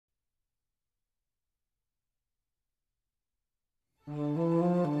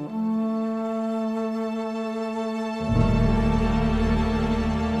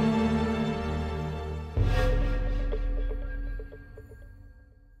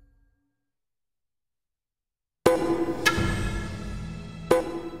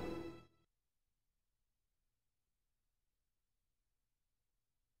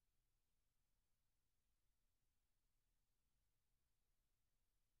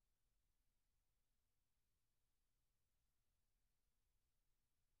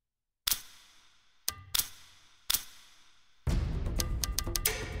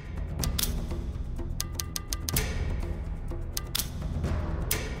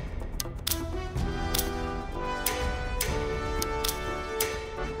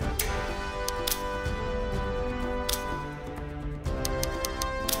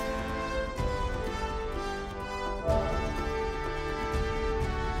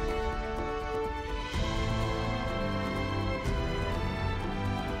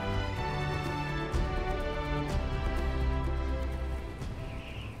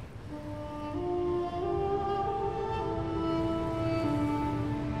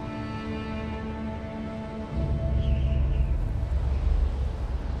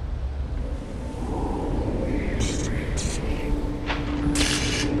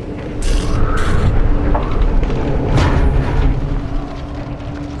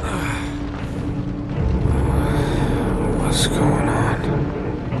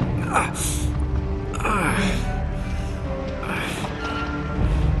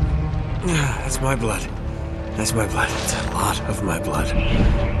That's my blood. That's my blood. It's a lot of my blood.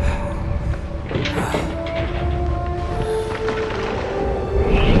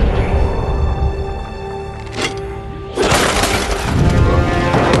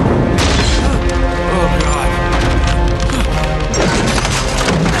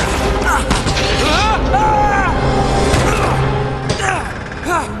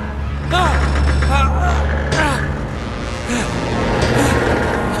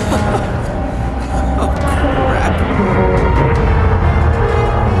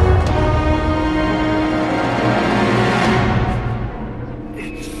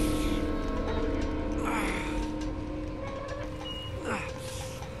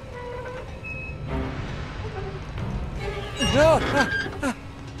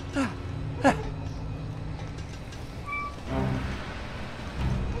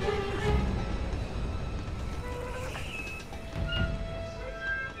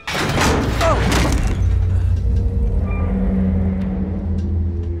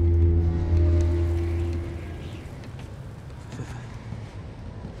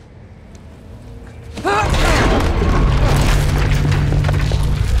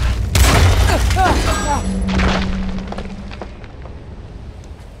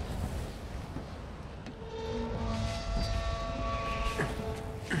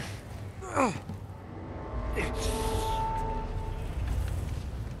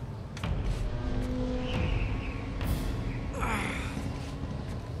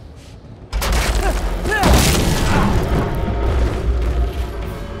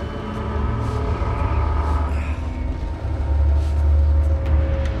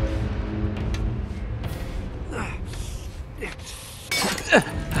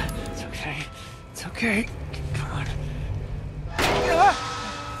 Okay, come on.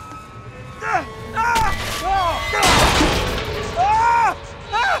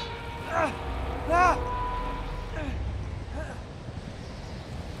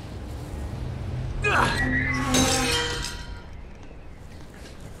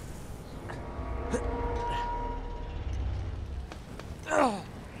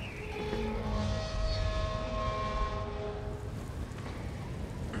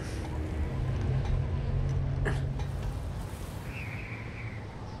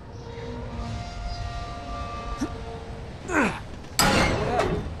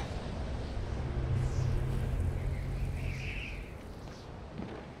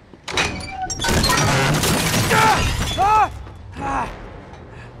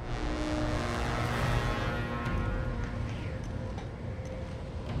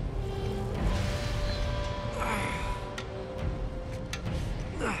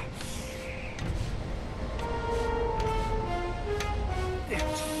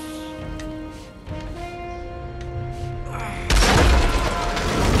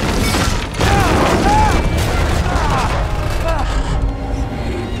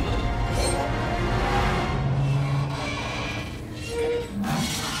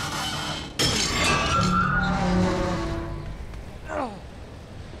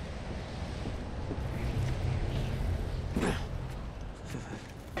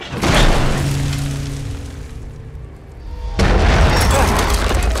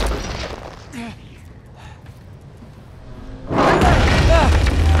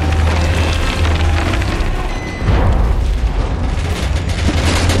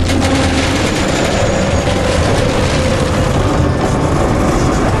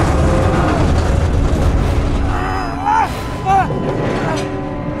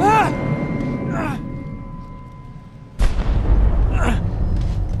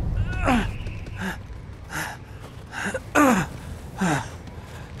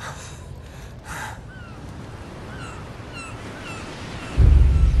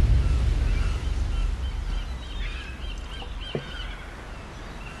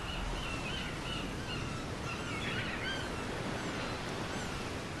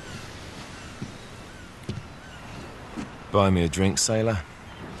 Buy me a drink, sailor.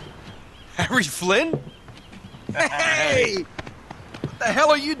 Harry Flynn? Hey! What the hell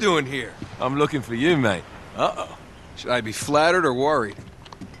are you doing here? I'm looking for you, mate. Uh-oh. Should I be flattered or worried?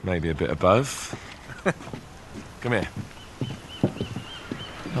 Maybe a bit of both. Come here.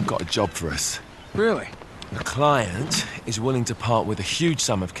 I've got a job for us. Really? The client is willing to part with a huge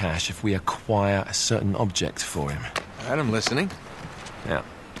sum of cash if we acquire a certain object for him. All right, I'm listening. Now,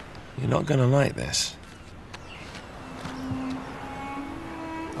 you're not gonna like this.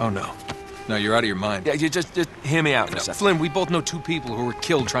 Oh, no. No, you're out of your mind. Yeah, you just hear me out for a No, second. Flynn, we both know 2 people who were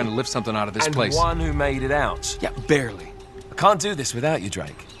killed trying to lift something out of this place. And one who made it out. Yeah, barely. I can't do this without you,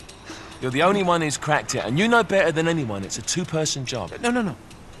 Drake. You're the only one who's cracked it, and you know better than anyone it's a 2-person job. No.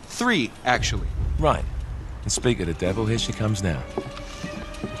 3, actually. Right. And speak of the devil, here she comes now.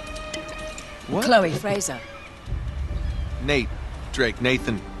 What? Chloe Frazer. Nate. Drake.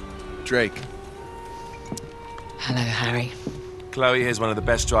 Nathan. Drake. Hello, Harry. Chloe here's one of the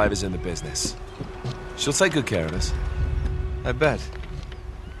best drivers in the business. She'll take good care of us. I bet.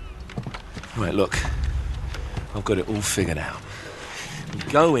 Right, look. I've got it all figured out. We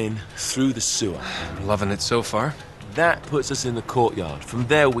go in through the sewer. I'm loving it so far. That puts us in the courtyard. From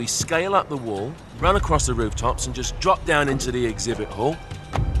there, we scale up the wall, run across the rooftops, and just drop down into the exhibit hall.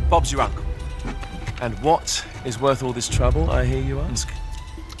 Bob's your uncle. And what is worth all this trouble, I hear you ask?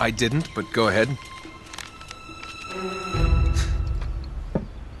 I didn't, but go ahead.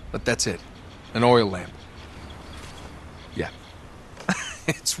 But that's it. An oil lamp. Yeah.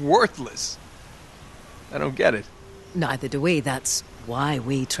 It's worthless. I don't get it. Neither do we. That's why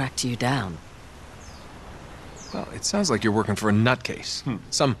we tracked you down. Well, it sounds like you're working for a nutcase.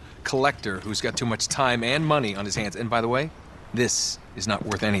 Some collector who's got too much time and money on his hands. And by the way, this is not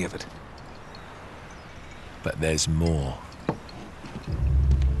worth any of it. But there's more.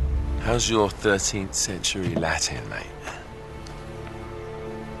 How's your 13th century Latin, mate?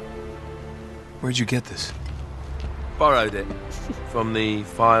 Where'd you get this? Borrowed it from the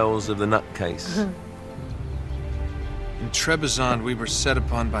files of the nutcase. In Trebizond, we were set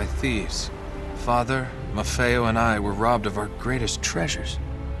upon by thieves. Father, Maffeo, and I were robbed of our greatest treasures.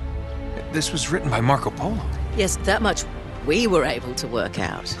 This was written by Marco Polo. Yes, that much we were able to work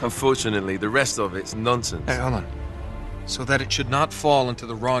out. Unfortunately, the rest of it's nonsense. Hey, hold on. So that it should not fall into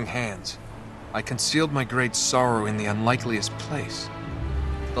the wrong hands, I concealed my great sorrow in the unlikeliest place.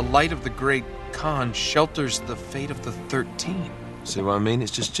 The light of the great Khan shelters the fate of the 13. See what I mean?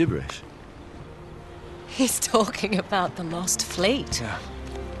 It's just gibberish. He's talking about the lost fleet. Yeah.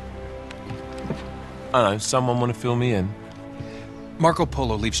 I don't know, someone want to fill me in? Marco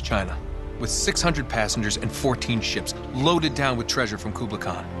Polo leaves China with 600 passengers and 14 ships loaded down with treasure from Kublai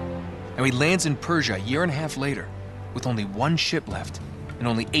Khan. And he lands in Persia a year and a half later with only 1 ship left and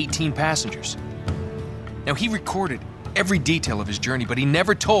only 18 passengers. Now, he recorded every detail of his journey, but he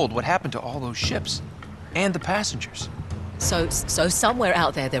never told what happened to all those ships and the passengers. So somewhere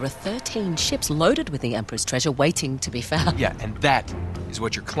out there are 13 ships loaded with the Emperor's treasure waiting to be found. Yeah, and that is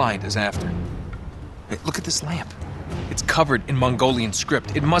what your client is after. Hey, look at this lamp. It's covered in Mongolian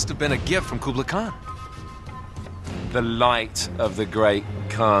script. It must have been a gift from Kublai Khan. The light of the great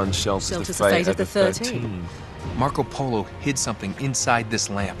Khan shelters the fate of the 13. Marco Polo hid something inside this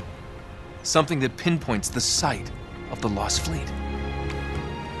lamp. Something that pinpoints the site of the lost fleet.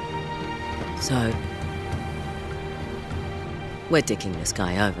 So, we're dicking this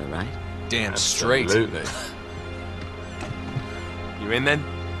guy over, right? Damn straight. Absolutely. You in then?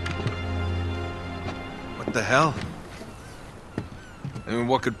 What the hell? I mean,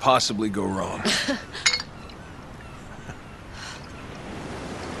 what could possibly go wrong?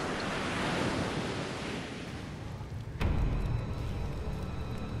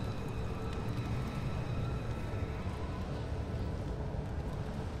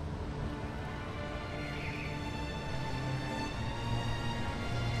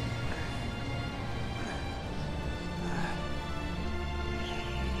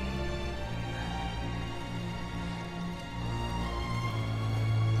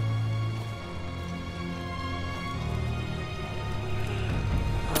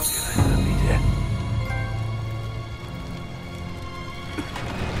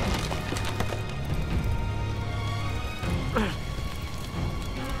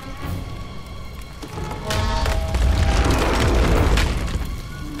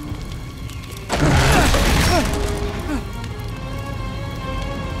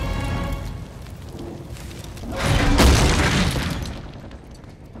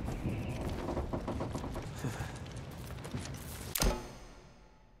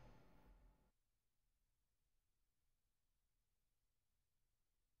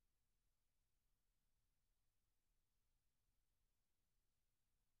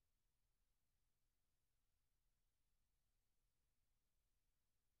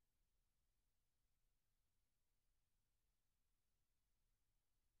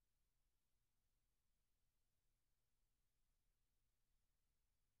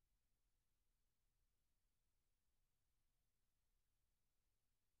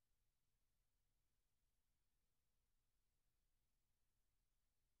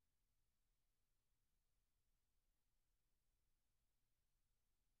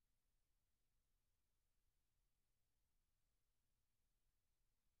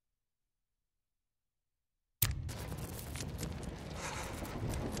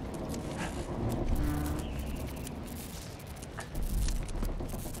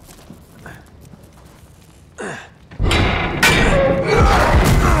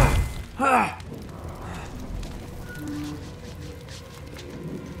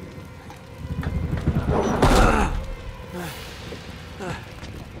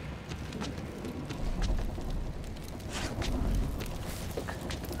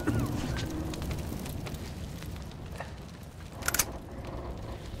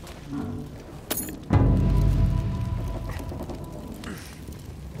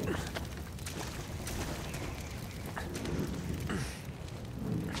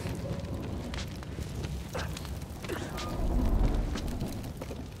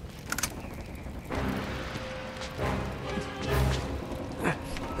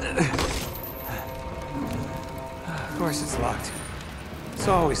 It's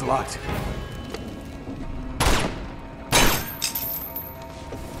always locked.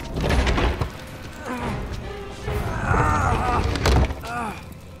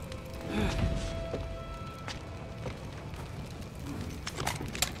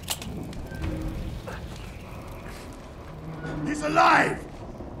 He's alive!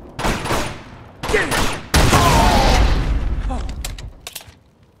 Get him! Oh.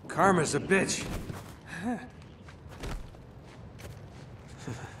 Karma's a bitch.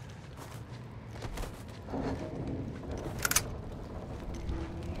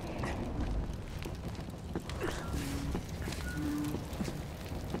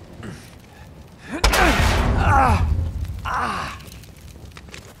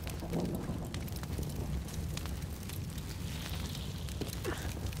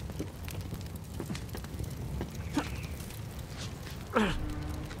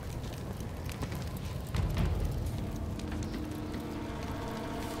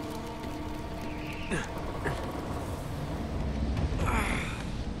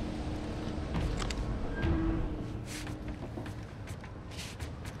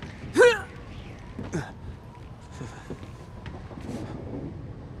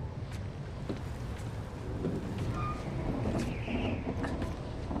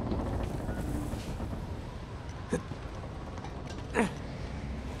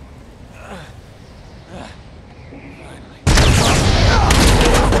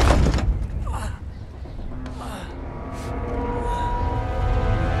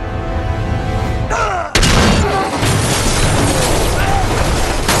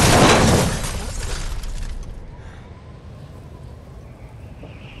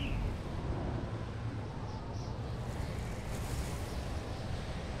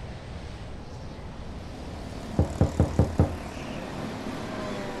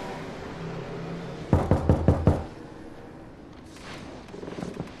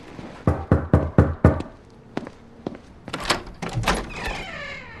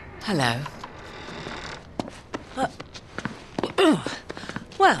 Hello.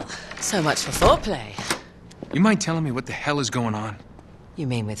 Well, so much for foreplay. You mind telling me what the hell is going on? You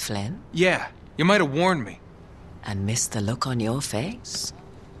mean with Flynn? Yeah, you might have warned me. And missed the look on your face?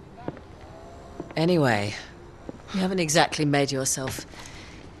 Anyway, you haven't exactly made yourself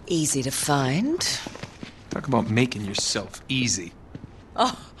easy to find. Talk about making yourself easy.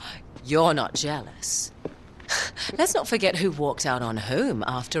 Oh, you're not jealous. Let's not forget who walked out on whom.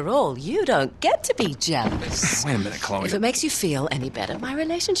 After all, you don't get to be jealous. Wait a minute, Chloe. If it makes you feel any better, my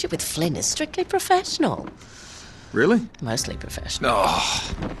relationship with Flynn is strictly professional. Really? Mostly professional.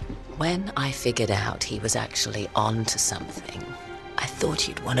 Oh. When I figured out he was actually on to something, I thought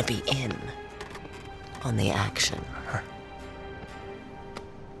you'd want to be in on the action.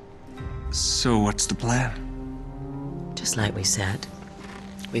 So what's the plan? Just like we said.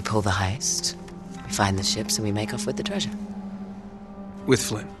 We pull the heist, we find the ships, and we make off with the treasure. With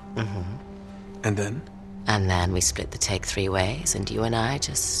Flynn? Mm-hmm. And then? And then we split the take 3 ways, and you and I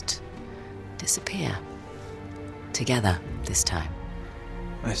just disappear. Together, this time.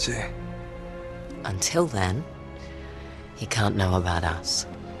 I see. Until then, he can't know about us.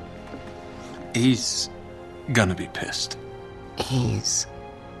 He's gonna be pissed. He's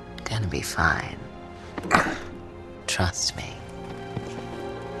gonna be fine. Trust me.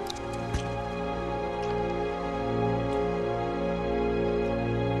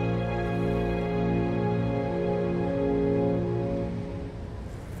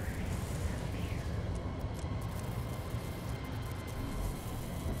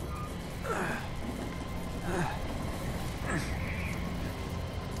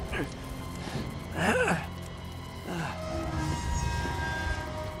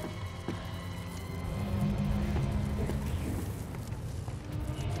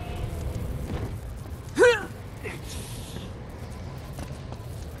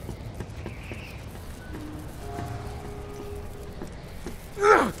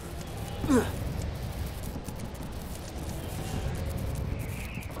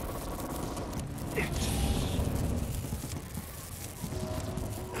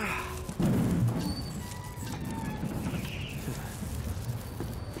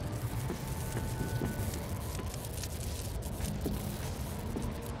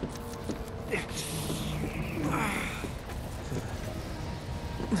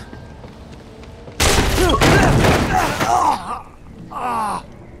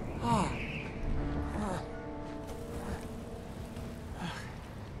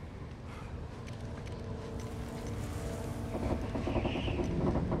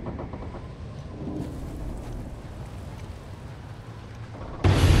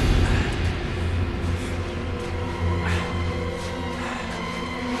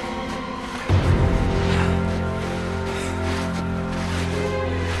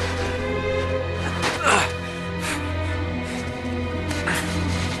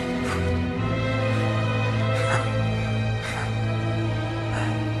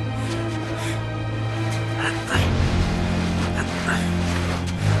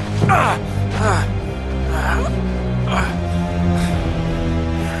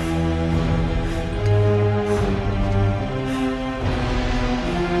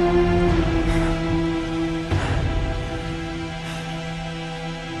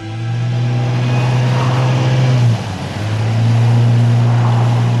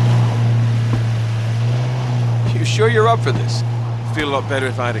 up for this. Feel a lot better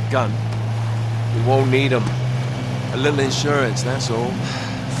if I had a gun. We won't need them. A little insurance, that's all.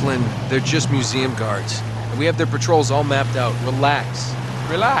 Flynn, they're just museum guards. And we have their patrols all mapped out. Relax.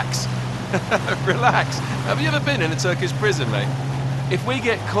 Relax. Relax. Have you ever been in a Turkish prison, mate? If we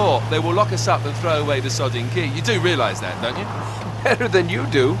get caught, they will lock us up and throw away the sodding key. You do realise that, don't you? Better than you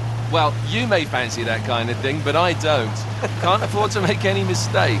do. Well, you may fancy that kind of thing, but I don't. Can't afford to make any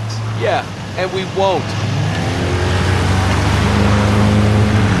mistakes. Yeah, and we won't.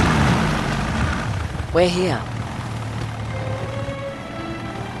 We're here.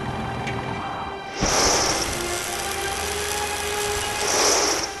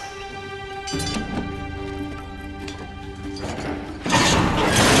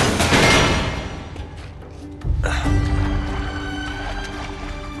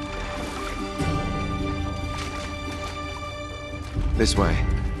 This way.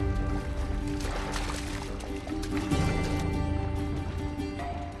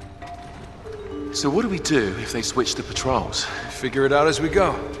 So what do we do if they switch the patrols? Figure it out as we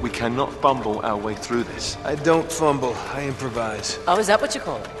go. We cannot fumble our way through this. I don't fumble, I improvise. Oh, is that what you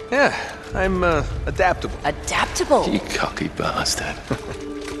call it? Yeah, I'm, adaptable. Adaptable. You cocky bastard.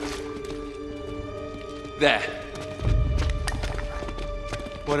 There.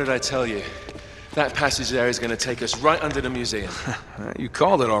 What did I tell you? That passage there is going to take us right under the museum. You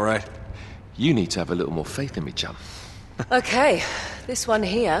called it all right. You need to have a little more faith in me, chum. Okay, this one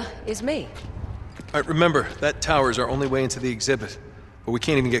here is me. All right, remember, that tower is our only way into the exhibit. But we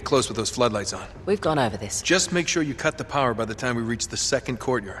can't even get close with those floodlights on. We've gone over this. Just make sure you cut the power by the time we reach the second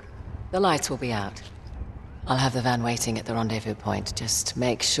courtyard. The lights will be out. I'll have the van waiting at the rendezvous point. Just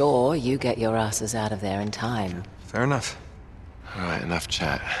make sure you get your asses out of there in time. Fair enough. All right, enough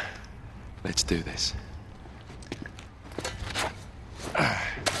chat. Let's do this.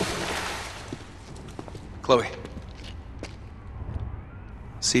 Chloe.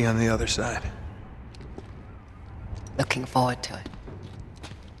 See you on the other side. Looking forward to it.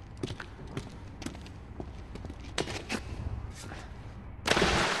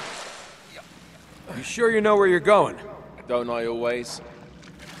 You sure you know where you're going? Don't I always?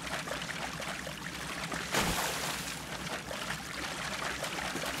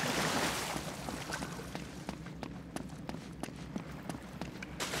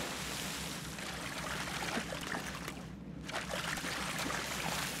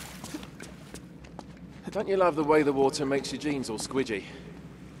 Don't you love the way the water makes your jeans all squidgy?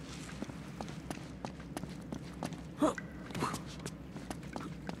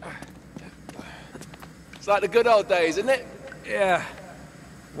 It's like the good old days, isn't it? Yeah.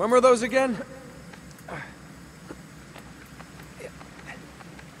 When were those again?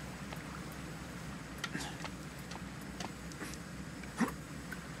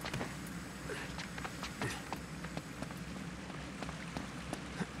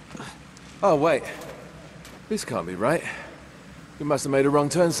 Oh, wait. This can't be right. We must have made a wrong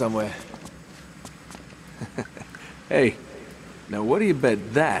turn somewhere. Hey, now what do you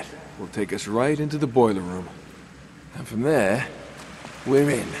bet that will take us right into the boiler room? And from there, we're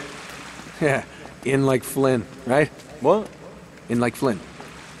in. Yeah, in like Flynn, right? What? In like Flynn.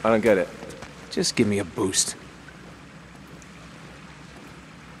 I don't get it. Just give me a boost.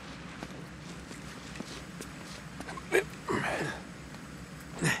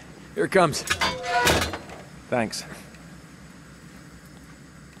 Here it comes. Thanks.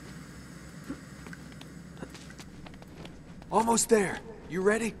 Almost there. You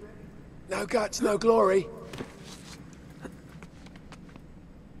ready? No guts, no glory.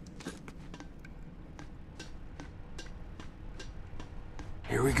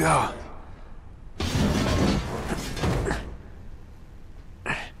 Here we go.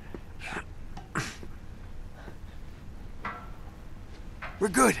 We're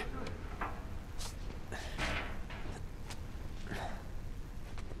good.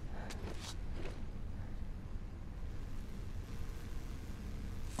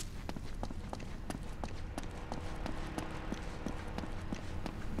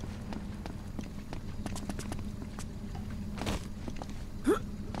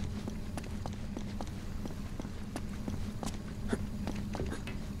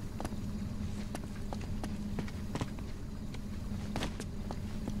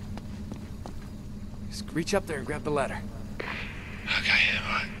 Reach up there and grab the ladder. Okay,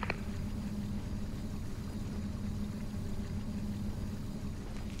 all right.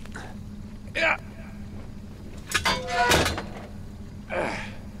 Yeah.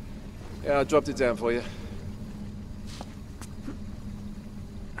 Yeah, I dropped it down for you.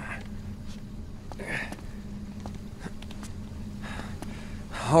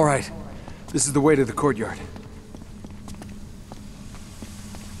 All right. This is the way to the courtyard.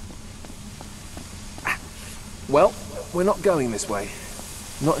 Well, we're not going this way.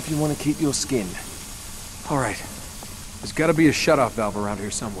 Not if you want to keep your skin. All right. There's got to be a shut-off valve around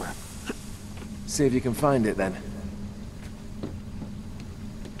here somewhere. See if you can find it then.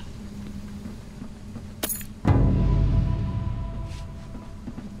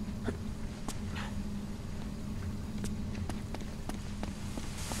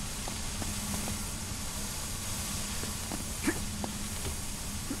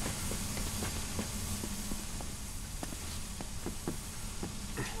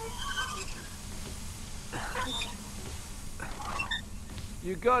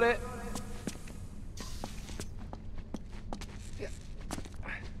 You got it.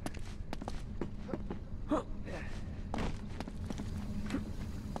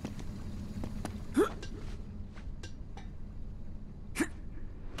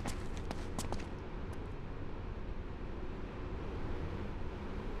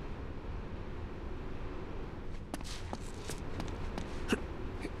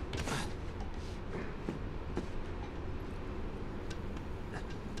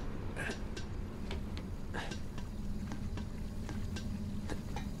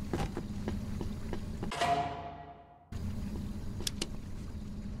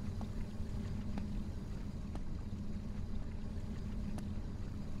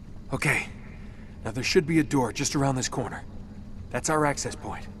 Okay. Now there should be a door just around this corner. That's our access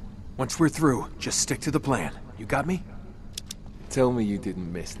point. Once we're through, just stick to the plan. You got me? Tell me you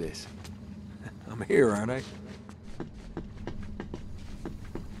didn't miss this. I'm here, aren't I?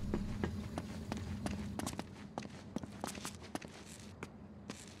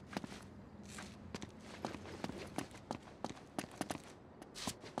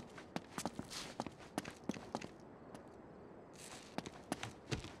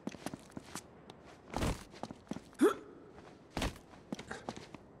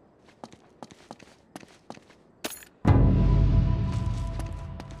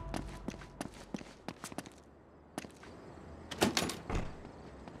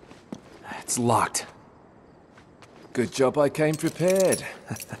 It's locked. Good job I came prepared.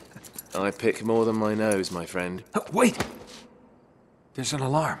 I pick more than my nose, my friend. Wait! There's an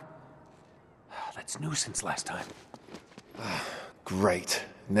alarm. That's new since last time. Great.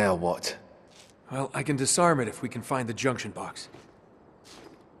 Now what? Well, I can disarm it if we can find the junction box.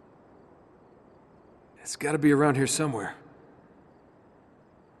 It's gotta be around here somewhere.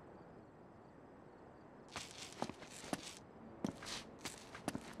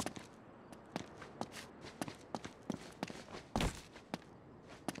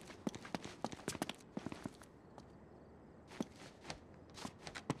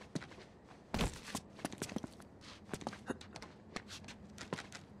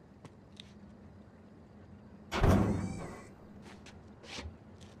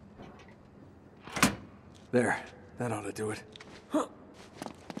 There. That ought to do it. All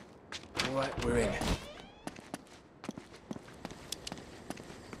right, we're in.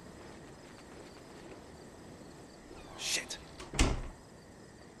 Shit.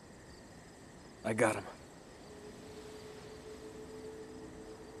 I got him.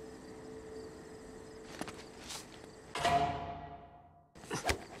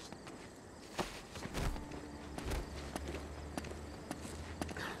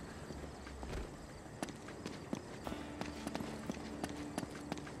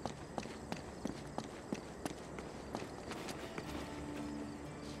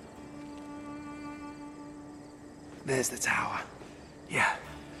 There's the tower. Yeah,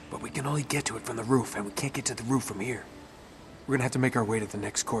 but we can only get to it from the roof, and we can't get to the roof from here. We're gonna have to make our way to the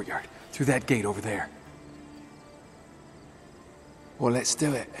next courtyard, through that gate over there. Well, let's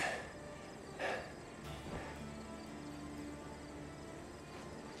do it.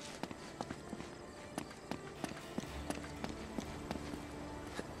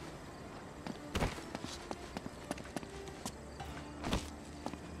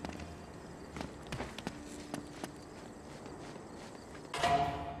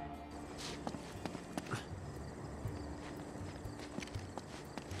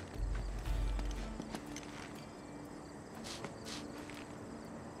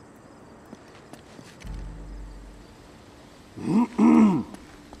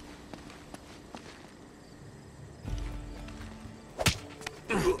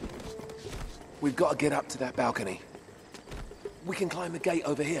 We've got to get up to that balcony. We can climb the gate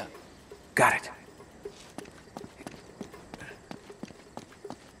over here. Got it.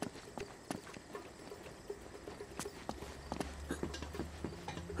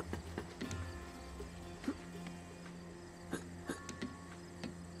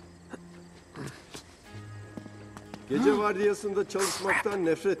 Gece vardiyasında çalışmaktan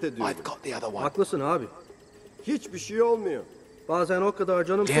nefret ediyorum. I've got the other one. Haklısın abi. Hiçbir şey olmuyor. Bazen o kadar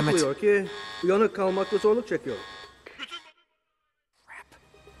canım Damn it. sıkılıyor ki uyanık kalmakta zorluk çekiyorum.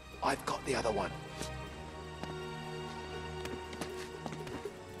 I've got the other one.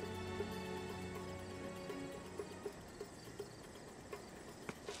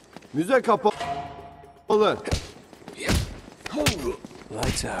 Müze kapalı.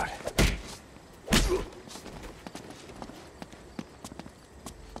 Lights out.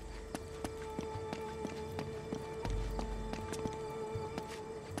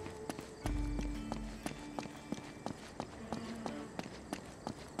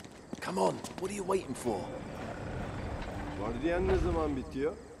 Come on, what are you waiting for? Vardiyan ne zaman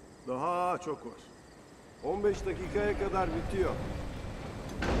bitiyor? Daha çok var. 15 dakikaya kadar bitiyor.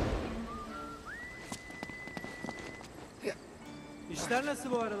 İşler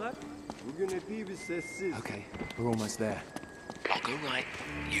nasıl bu aralar? Bugün epey bir sessiz. Okay, we're almost there. I'll go right,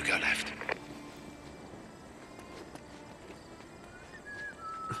 you go left.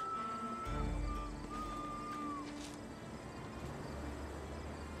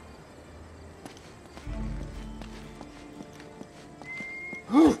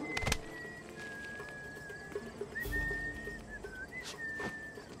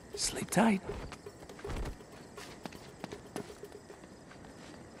 Sleep tight.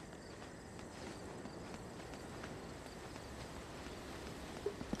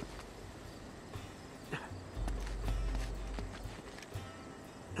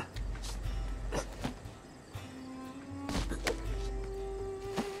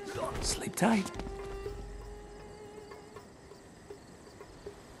 Sleep tight.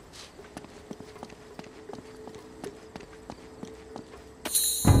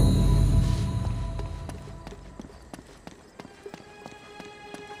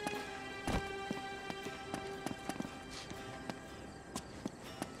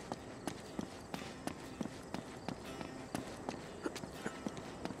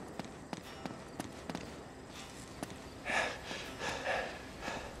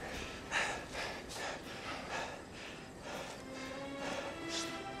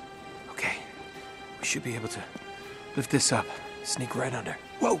 Okay, we should be able to lift this up, sneak right under.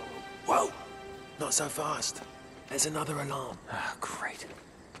 Whoa, whoa! Not so fast. There's another alarm. Ah, great.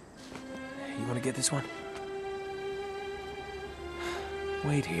 You want to get this one?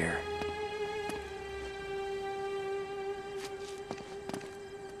 Wait here.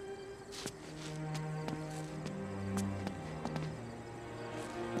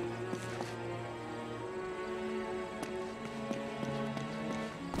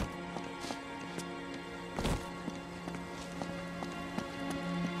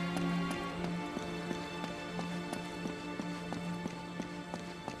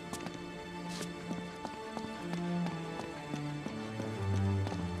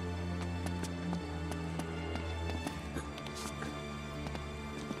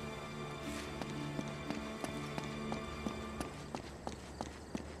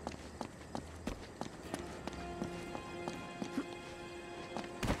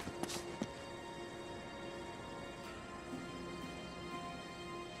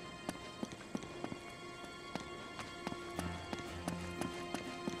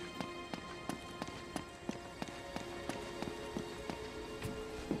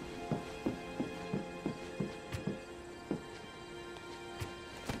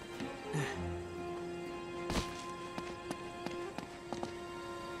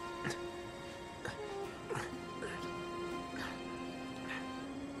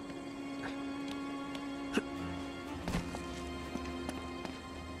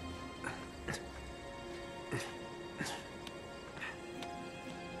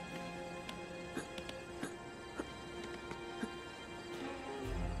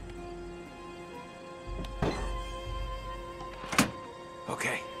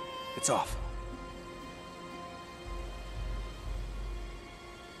 Okay, it's off.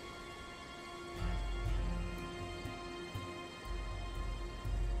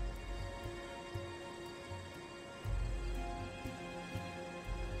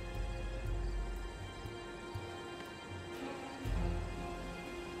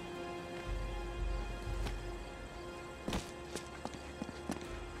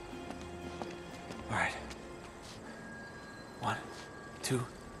 All right. 1, 2,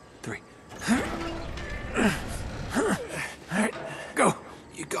 3. All right, go.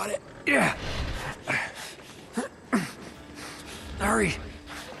 You got it? Yeah. Hurry.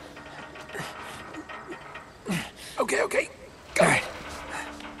 Okay, okay. All right.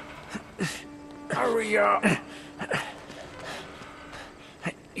 Hurry up.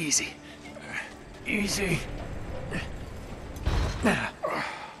 Easy. Easy.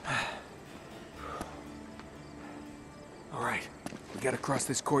 We gotta cross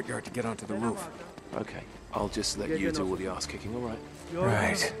this courtyard to get onto the roof. Okay, I'll just let you do all the ass kicking, all right? Yorgunum.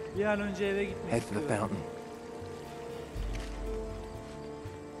 Right. Bir an önce eve gitmek Head for the istiyorum. fountain.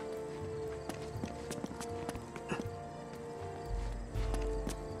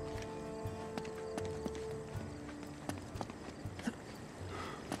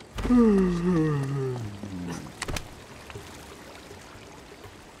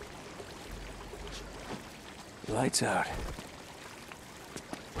 Lights out.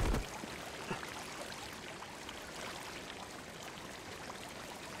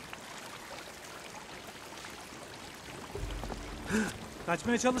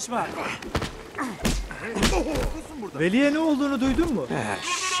 Kaçmaya çalışma. Veli'ye ne olduğunu duydun mu? Ah,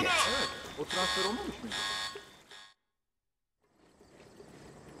 shit. O transfer olmamış mıydı?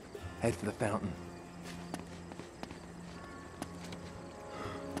 Head for the fountain.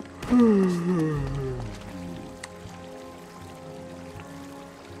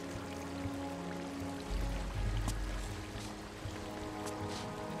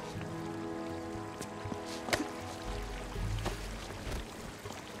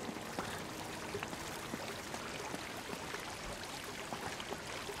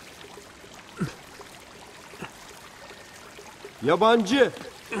 Yabancı.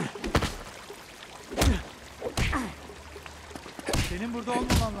 Senin burada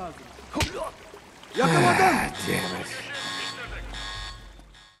olmaman lazım. Yakaladım. Damn it.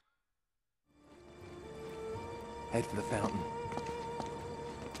 Head for the fountain.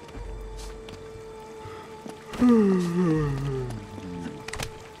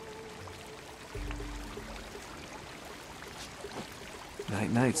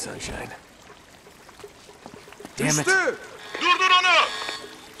 Night night, sunshine. Damn it. Düştü. Durdur onu!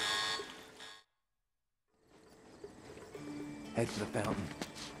 Head for the fountain.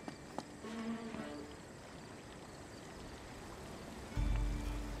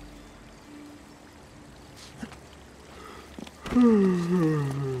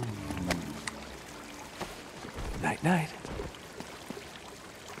 Night night.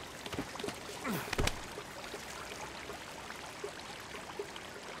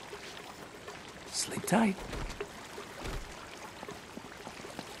 Sleep tight.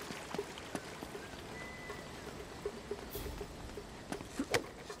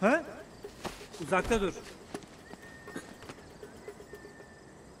 Ha? Uzakta dur.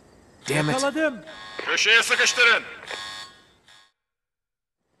 Damn it. Yakaladım. Köşeye sıkıştırın!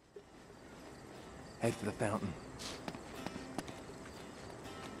 Head for the fountain.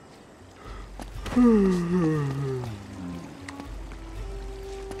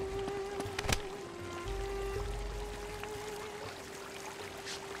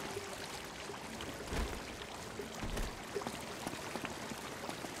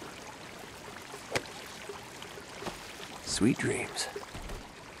 Sweet dreams.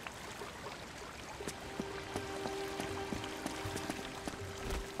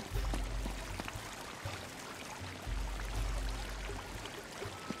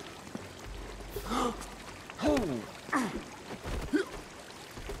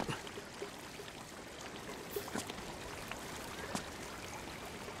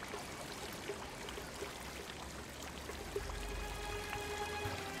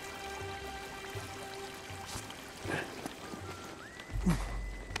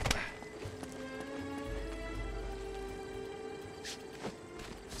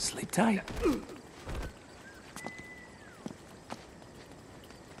 Sleep tight.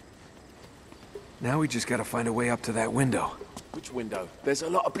 Now we just gotta find a way up to that window. Which window? There's a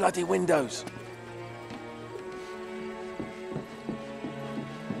lot of bloody windows.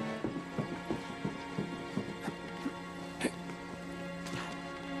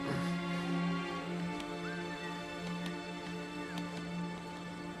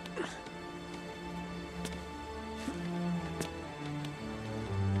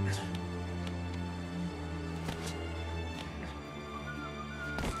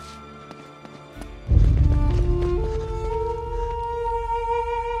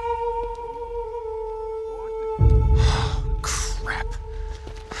 Crap.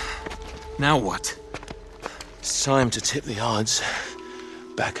 Now what? It's time to tip the odds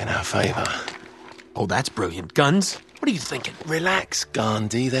back in our favor. Oh, that's brilliant. Guns? What are you thinking? Relax,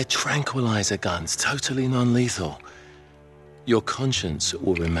 Gandhi. They're tranquilizer guns, totally non-lethal. Your conscience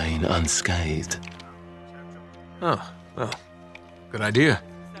will remain unscathed. Oh, well, good idea.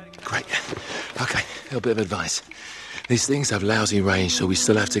 Great. Okay, a little bit of advice. These things have lousy range, so we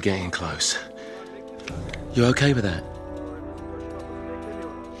still have to get in close. You okay with that?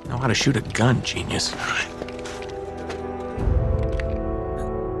 Know how to shoot a gun, genius.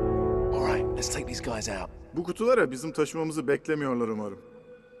 All right, Let's take these guys out. Bu kutulara bizim taşımamızı beklemiyorlar umarım.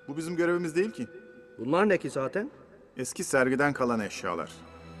 Bu bizim görevimiz değil ki. Bunlar ne ki zaten? Eski sergiden kalan eşyalar.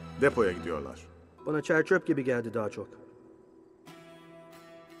 Depoya gidiyorlar. Bana çer çöp gibi geldi daha çok.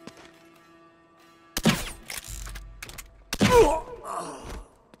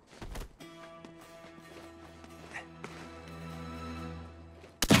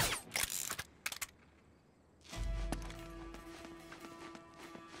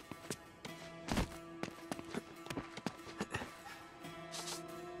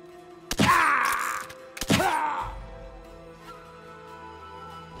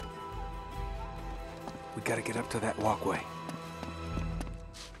 We gotta get up to that walkway.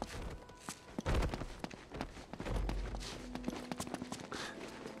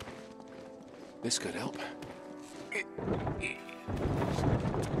 This could help.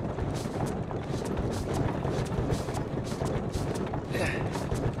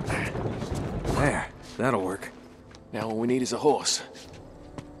 There, that'll work. Now all we need is a horse.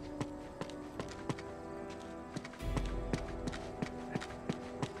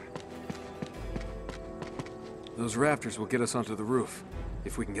 Those rafters will get us onto the roof,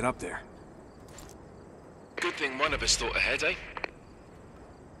 if we can get up there. Good thing one of us thought ahead, eh?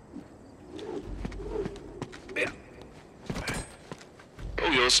 Yeah.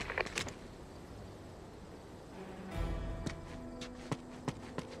 All yours.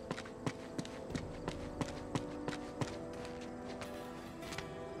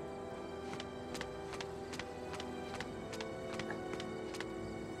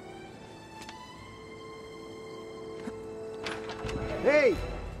 Hey!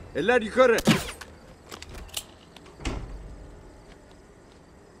 Eller yukarı!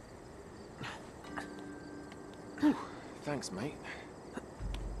 Thanks, mate.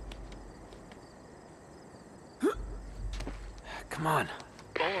 Come on.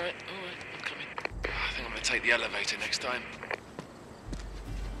 All right, I'm coming. I think I'm gonna take the elevator next time.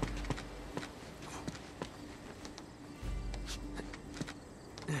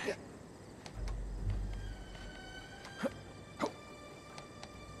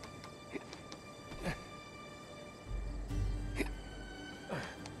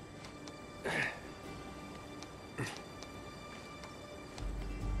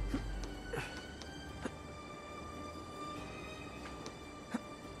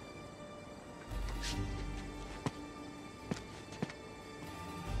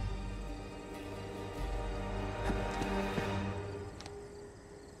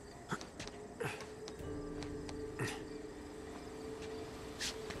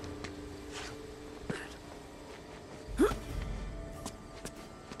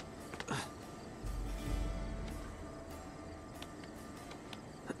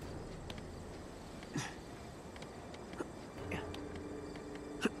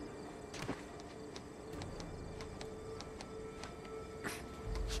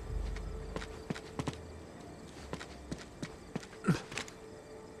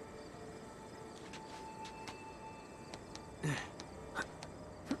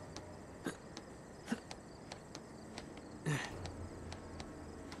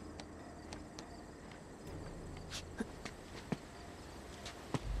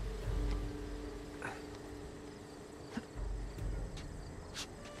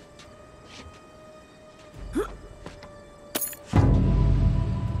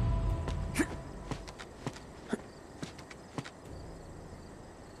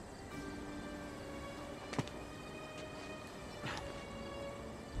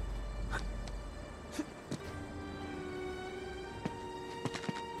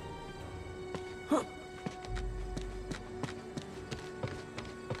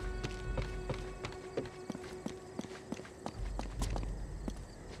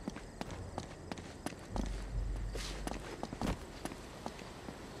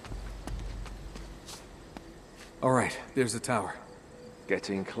 All right, there's the tower.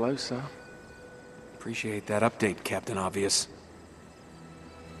 Getting closer. Appreciate that update, Captain Obvious.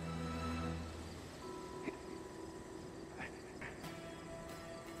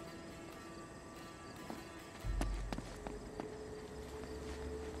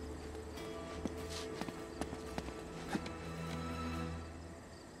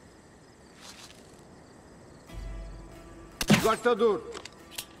 Uzakta dur!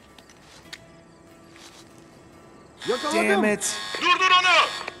 Yakaladım! Damn it! Durdur onu!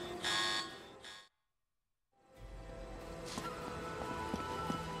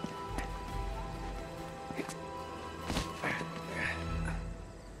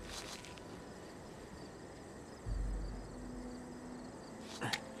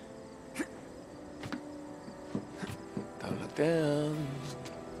 Don't look down.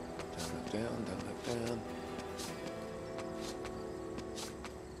 Don't look down, don't look down.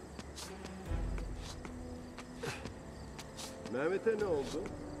 Mehmet'e ne oldu?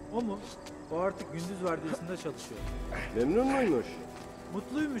 O mu? O artık gündüz vardiyasında çalışıyor. Memnun muymuş?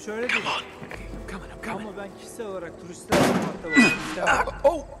 Mutluymuş öyle değil. I'm coming. Ama ben kişisel olarak turistlerle muhatap olmak istemem.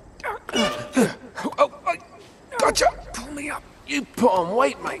 Oh, gotcha! Pull me up. You put on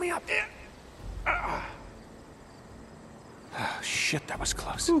weight, mate. Pull me up. Oh, shit, that was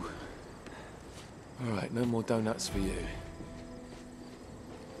close. All right, no more donuts for you.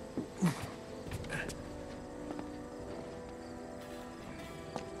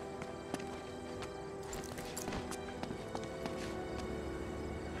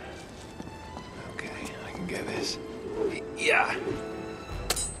 Okay, I can get this. Yeah.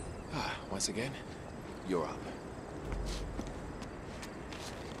 Once again, you're up.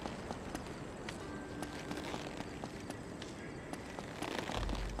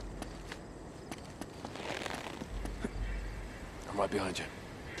 I'm right behind you.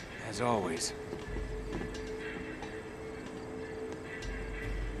 As always.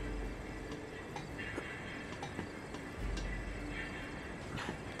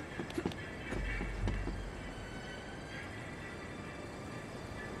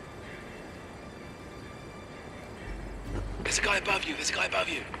 There's a guy above you. There's a guy above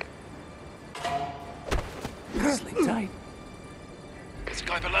you. Sleep tight. There's a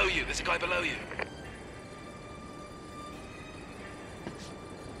guy below you. There's a guy below you.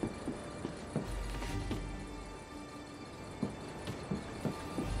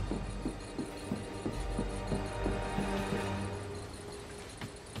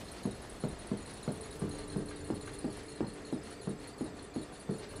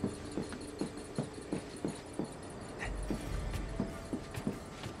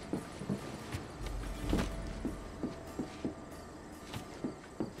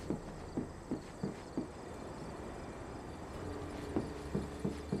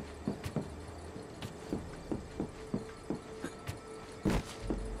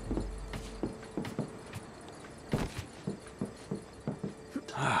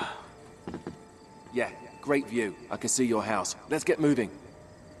 Yeah, great view. I can see your house. Let's get moving.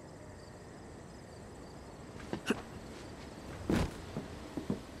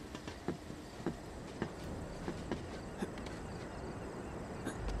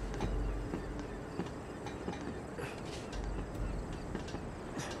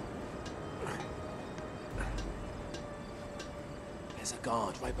 There's a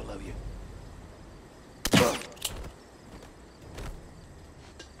guard right below you.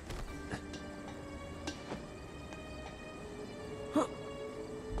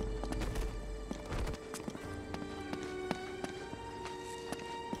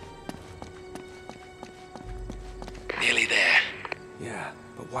 Nearly there. Yeah,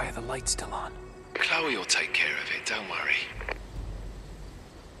 but why are the lights still on? Chloe will take care of it, don't worry.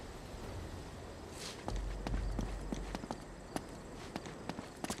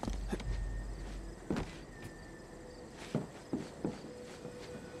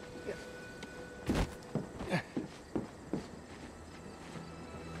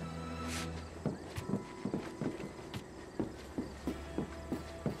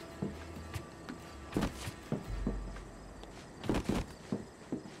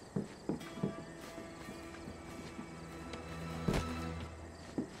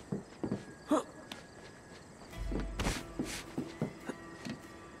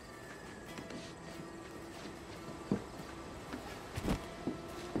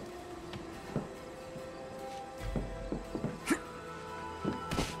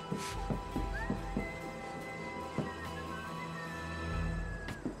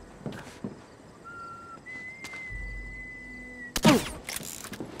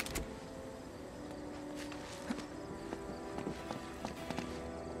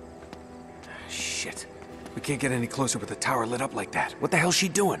 Shit. We can't get any closer with the tower lit up like that. What the hell's she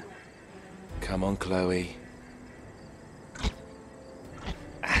doing? Come on, Chloe.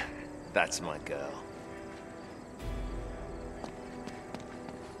 That's my girl.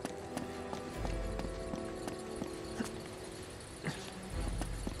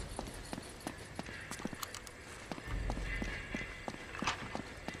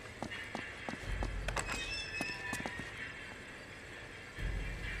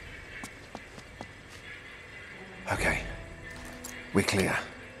 Okay. We're clear.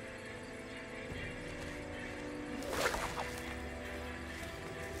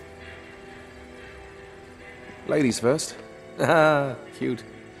 Ladies first. Ah, cute.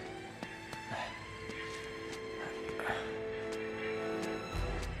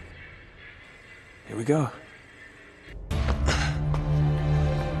 Here we go.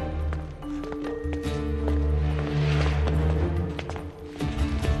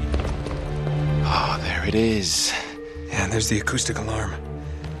 it is. Yeah, there's the acoustic alarm.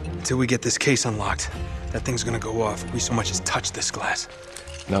 Until we get this case unlocked, that thing's gonna go off if we so much as touch this glass.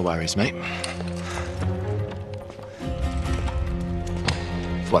 No worries, mate.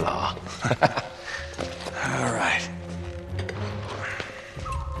 Voila. All right.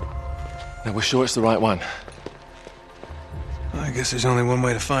 Now, we're sure it's the right one. Well, I guess there's only one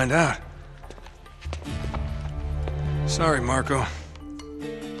way to find out. Sorry, Marco.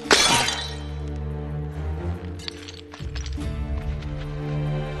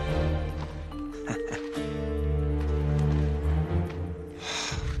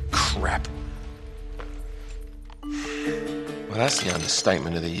 Crap. Well, that's the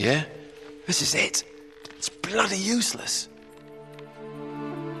understatement of the year. This is it. It's bloody useless.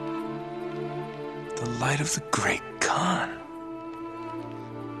 The light of the Great Khan.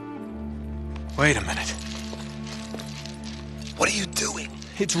 Wait a minute. What are you doing?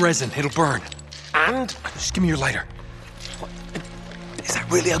 It's resin. It'll burn. And? Just give me your lighter. Is that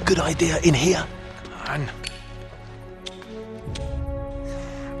really a good idea in here? Come on.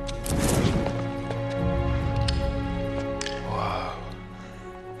 Whoa.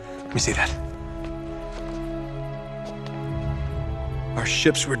 Let me see that. Our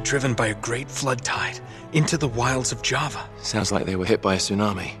ships were driven by a great flood tide into the wilds of Java. Sounds like they were hit by a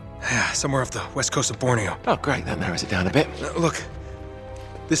tsunami. Yeah, somewhere off the west coast of Borneo. Oh, great. That narrows it down a bit. Look,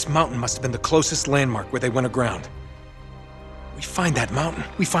 this mountain must have been the closest landmark where they went aground. We find that mountain,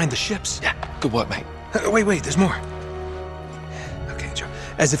 we find the ships. Yeah, good work, mate. Wait, there's more. Okay, Joe.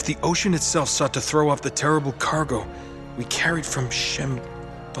 As if the ocean itself sought to throw off the terrible cargo we carried from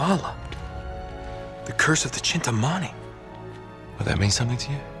Shambhala. The curse of the Cintamani. Will that mean something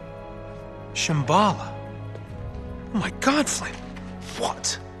to you? Shambhala. Oh my God, Flynn.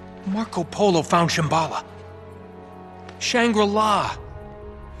 What? Marco Polo found Shambhala. Shangri-La.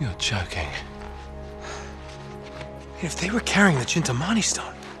 You're joking. If they were carrying the Cintamani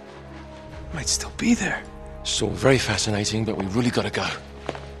Stone, it might still be there. It's all very fascinating, but we really gotta go.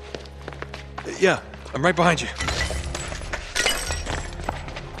 Yeah, I'm right behind you.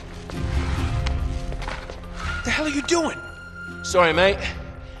 What the hell are you doing? Sorry, mate.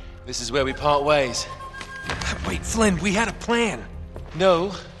 This is where we part ways. Wait, Flynn, we had a plan.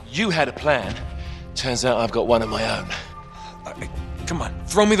 No, you had a plan. Turns out I've got one of my own. Come on,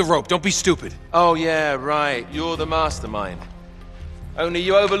 throw me the rope. Don't be stupid. Oh, yeah, right. You're the mastermind. Only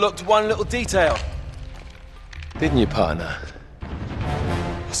you overlooked one little detail. Didn't you, partner?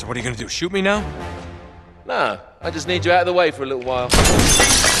 So what are you gonna do, shoot me now? No, I just need you out of the way for a little while.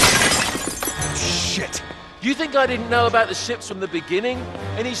 Shit. You think I didn't know about the ships from the beginning?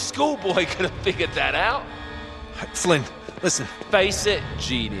 Any schoolboy could have figured that out. Flynn, listen. Face it,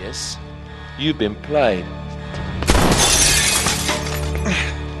 genius. You've been played.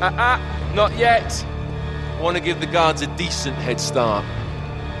 Not yet. I want to give the guards a decent head start.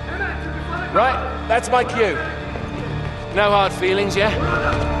 Right, that's my cue. No hard feelings, yeah?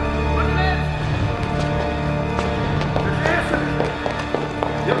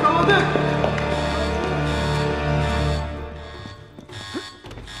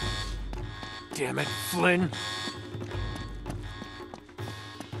 Damn it, Flynn.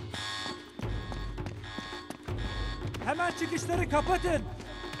 Hemen çıkışları kapatın.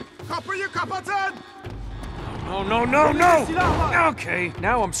 Kapıyı kapatın! No! Okay,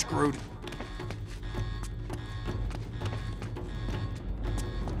 now I'm screwed.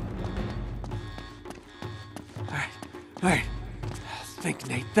 All right. Think,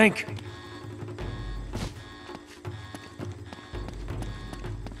 Nate, think.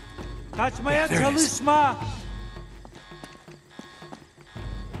 Kaçmaya There it is. çalışma.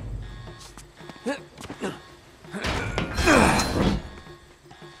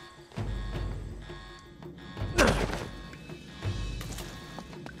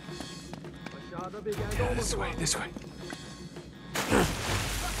 This way. All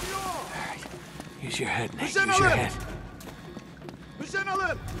right. Use your head, Nate. Nişan Use your alın! head. Nişan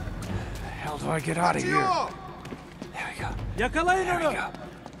alın! How do I get out of here? Kaçıyor! There we go. Yakalayın There we onu. go.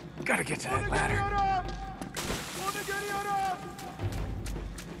 Gotta get to that Onu ladder. görüyorum! Onu görüyorum!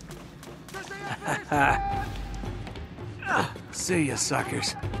 Köşeye sıkıştırın! See you,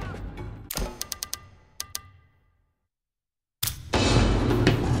 suckers.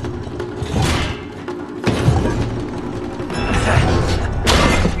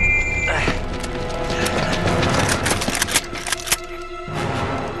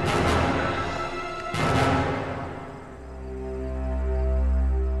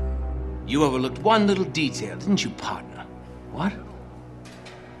 You overlooked one little detail, didn't you, partner? What?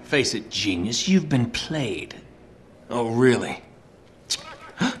 Face it, genius, you've been played. Oh, really?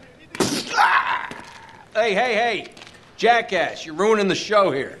 Hey! Jackass, you're ruining the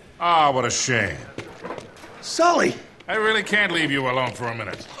show here. Ah, what a shame. Sully! I really can't leave you alone for a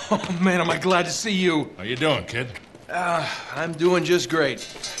minute. Oh, man, am I glad to see you. How you doing, kid? I'm doing just great.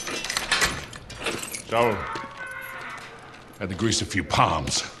 So, had to grease a few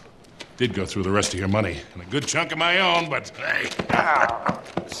palms. Did go through the rest of your money, and a good chunk of my own, but hey.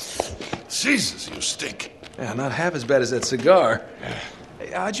 Jesus, you stink. Yeah, not half as bad as that cigar.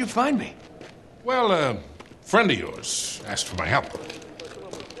 Hey, how'd you find me? Well, a friend of yours asked for my help.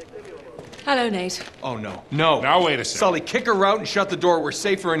 Hello, Nate. Oh, no. No. Now, wait a second. Sully, kick her out and shut the door. We're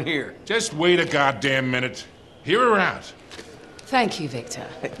safer in here. Just wait a goddamn minute. Hear her out. Thank you, Victor.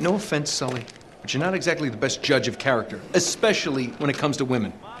 Hey, no offense, Sully, but you're not exactly the best judge of character, especially when it comes to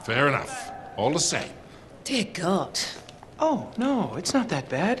women. Fair enough. All the same. Dear God. Oh, no, it's not that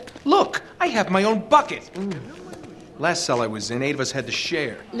bad. Look, I have my own bucket. Last cell I was in, 8 of us had to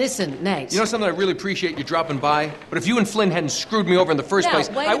share. Listen, Nate. You know something? I really appreciate you dropping by, but if you and Flynn hadn't screwed me over in the first place,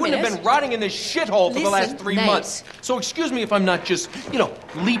 I wouldn't have been rotting in this shithole for the last 3 months. So excuse me if I'm not just,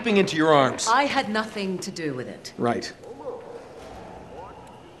 leaping into your arms. I had nothing to do with it. Right.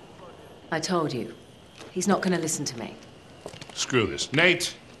 I told you. He's not going to listen to me. Screw this.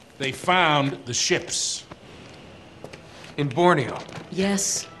 Nate, they found the ships. In Borneo.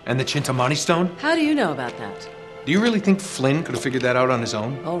 Yes. And the Cintamani Stone? How do you know about that? Do you really think Flynn could have figured that out on his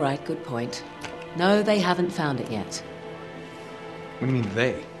own? All right, good point. No, they haven't found it yet. What do you mean,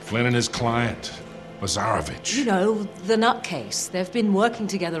 they? Flynn and his client, Lazarević. You know, the nutcase. They've been working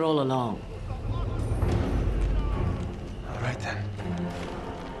together all along. All right, then.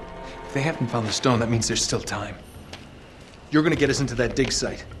 If they haven't found the stone, that means there's still time. You're gonna get us into that dig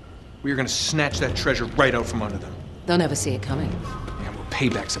site. We are gonna snatch that treasure right out from under them. They'll never see it coming. Yeah, well,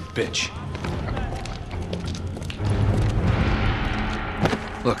 payback's a bitch.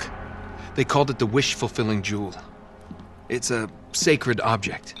 Look, they called it the wish-fulfilling jewel. It's a sacred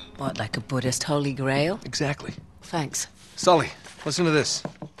object. What, like a Buddhist holy grail? Exactly. Thanks. Sully, listen to this.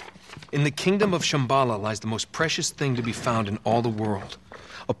 In the kingdom of Shambhala lies the most precious thing to be found in all the world.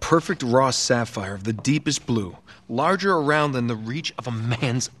 A perfect raw sapphire of the deepest blue, larger around than the reach of a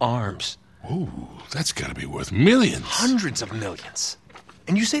man's arms. Ooh, that's gotta be worth millions. Hundreds of millions.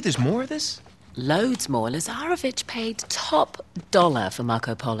 And you say there's more of this? Loads more. Lazarević paid top dollar for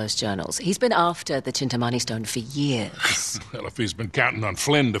Marco Polo's journals. He's been after the Cintamani Stone for years. Well, if he's been counting on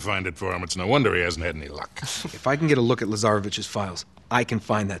Flynn to find it for him, it's no wonder he hasn't had any luck. If I can get a look at Lazarević's files, I can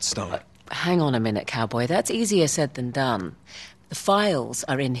find that stone. Hang on a minute, cowboy. That's easier said than done. The files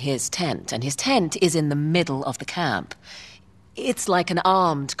are in his tent, and his tent is in the middle of the camp. It's like an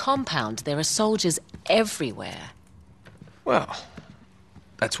armed compound. There are soldiers everywhere. Well,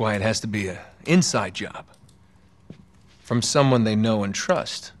 that's why it has to be an inside job. From someone they know and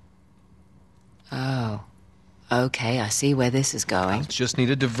trust. Oh. Okay, I see where this is going. Just need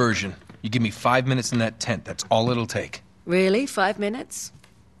a diversion. You give me 5 minutes in that tent. That's all it'll take. Really? 5 minutes?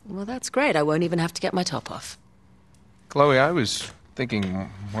 Well, that's great. I won't even have to get my top off. Chloe, I was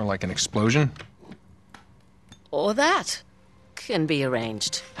thinking more like an explosion. Or that. Can be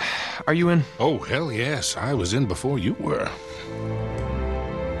arranged. Are you in? Oh, hell yes. I was in before you were.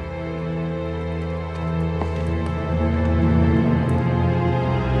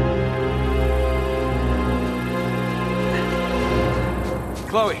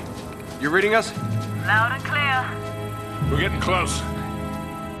 Chloe, you reading us? Loud and clear. We're getting close.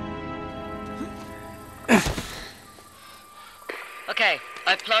 Okay,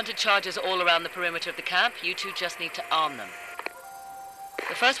 I've planted charges all around the perimeter of the camp. You two just need to arm them.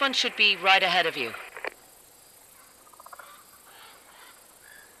 The first one should be right ahead of you.